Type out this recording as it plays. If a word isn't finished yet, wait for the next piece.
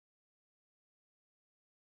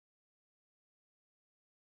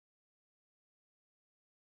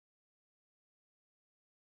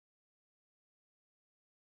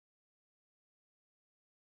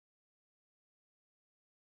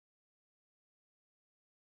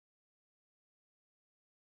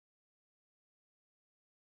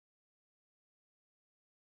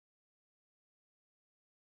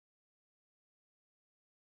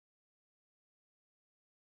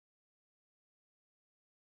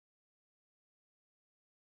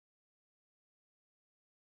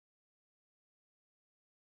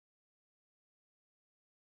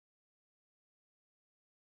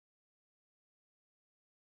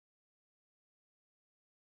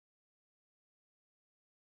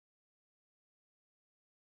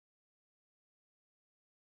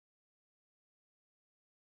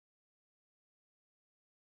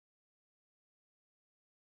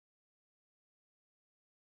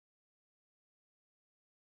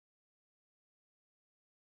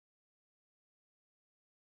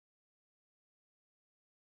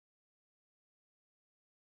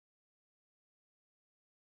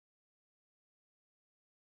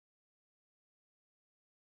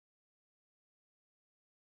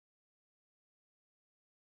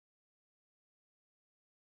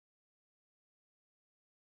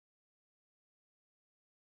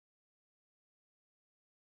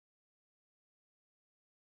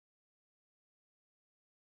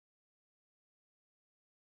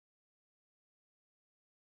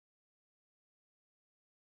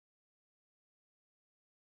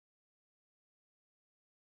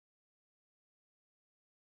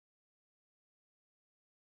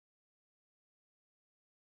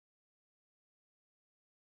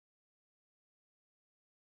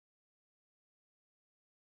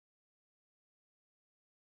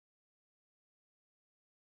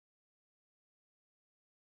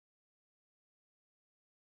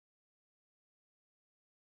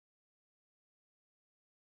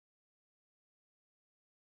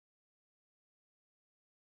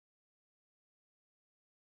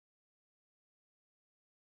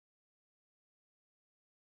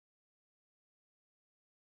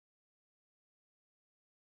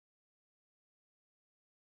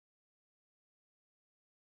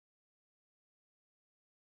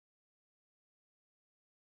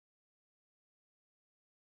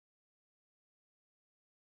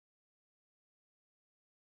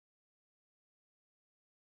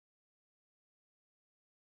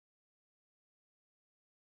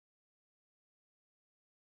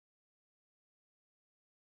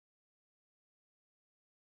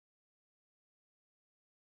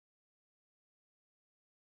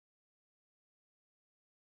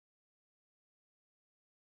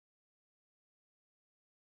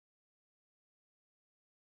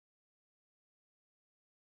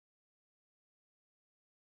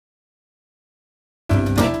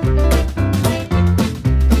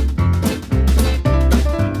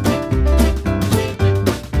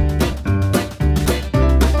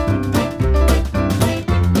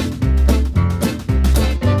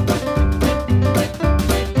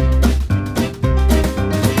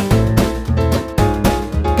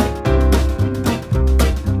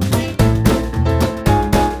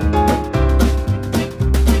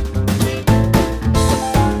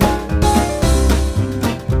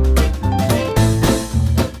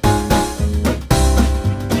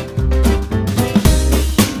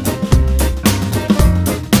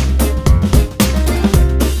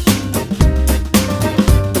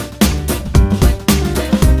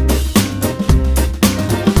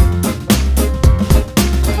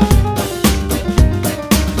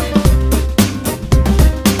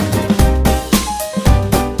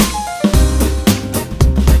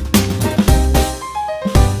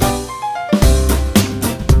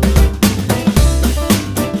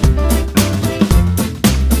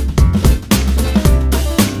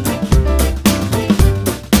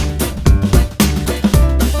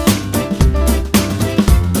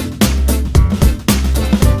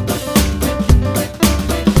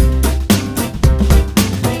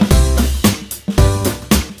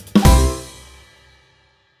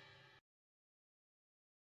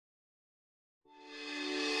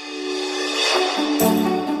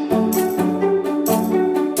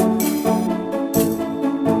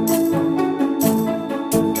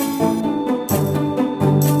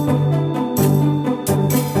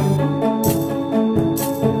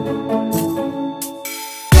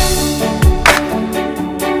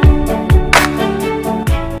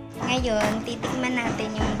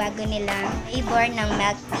bago nilang flavor ng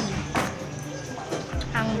milk tea.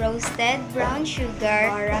 Ang roasted brown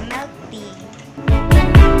sugar or milk tea.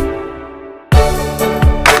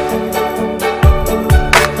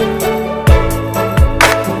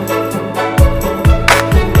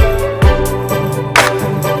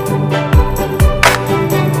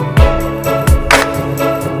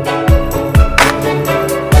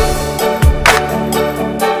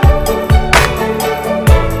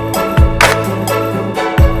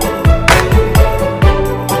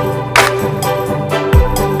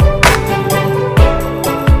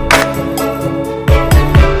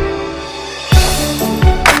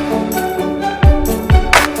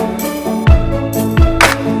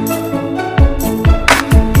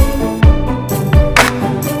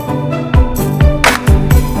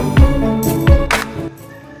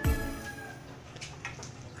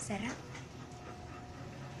 Sarap.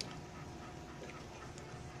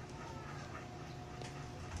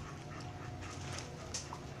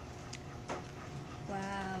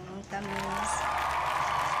 Wow, ang tamis.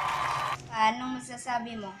 Anong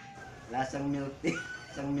masasabi mo? Lasang milk tea.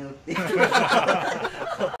 Lasang milk tea.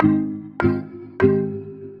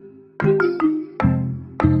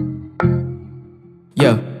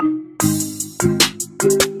 Yo.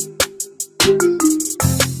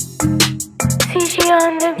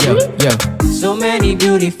 Yo. So many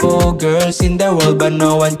beautiful girls in the world, but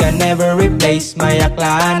no one can ever replace my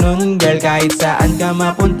akla nun, girl. Kahit saan ka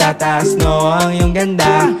mapunta, taas no ang iyong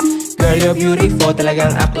ganda. Girl, you're beautiful,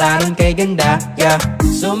 talagang akla nun kay ganda. Yeah.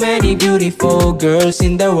 So many beautiful girls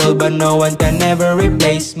in the world, but no one can ever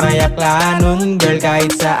replace my akla nun, girl.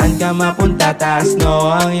 Kahit saan ka mapunta, taas no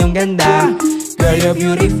ang iyong ganda. Girl, you're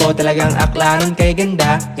beautiful, talagang akla nun kay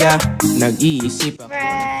ganda. Yeah. Nag-iisip ako.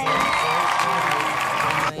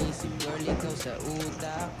 Sa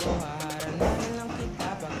utak ko, haharanahan lang kita.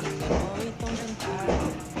 Pakinggan mo itong kanta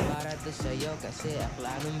para to sa'yo kasi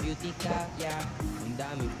akla ng beauty ka. Yeah. Ang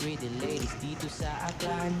daming pretty ladies dito sa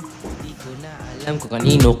aklan. Di ko na alam kung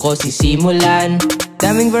kanino ko sisimulan.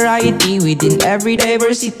 Daming variety within every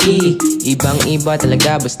diversity. Ibang iba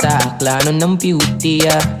talaga basta aklanon ng beauty.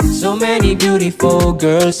 So many beautiful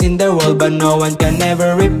girls in the world, but no one can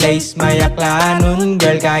ever replace my aklanon,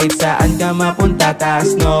 girl. Kahit saan ka mapunta,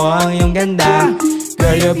 taas no ang iyong ganda.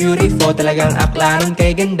 Girl, you're beautiful, talagang aklanon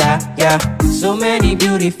kay ganda. Yeah. So many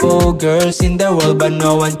beautiful girls in the world, but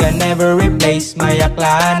no one can ever replace my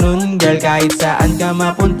aklanon, girl. Kahit saan ka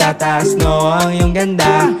mapunta, taas no ang iyong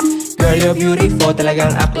ganda. Girl, you're beautiful,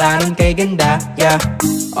 talagang aklanon kay ganda. Yeah.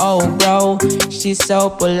 Oh bro, she's so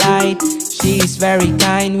polite. She's very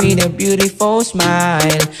kind with a beautiful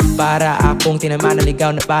smile. Para akong tinamaan na ligaw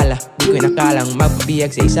na pala. Di ko inakalang magpabiyag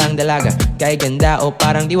sa isang dalaga. Kay ganda o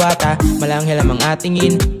parang diwata. Malanghel ang mga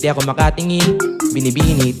tingin, di ako makatingin.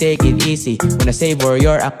 Binibini, take it easy. Wanna savor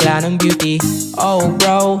your akla ng beauty. Oh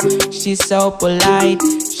bro, she's so polite.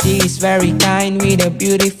 She's very kind with a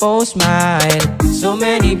beautiful smile. So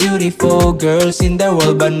many beautiful girls in the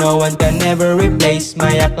world, but no one can ever replace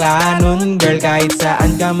my akla nun, girl. Kahit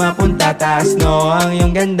saan ka mapunta, taas no ang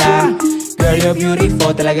iyong ganda. Girl, you're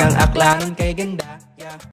beautiful, talagang akla nun kay ganda.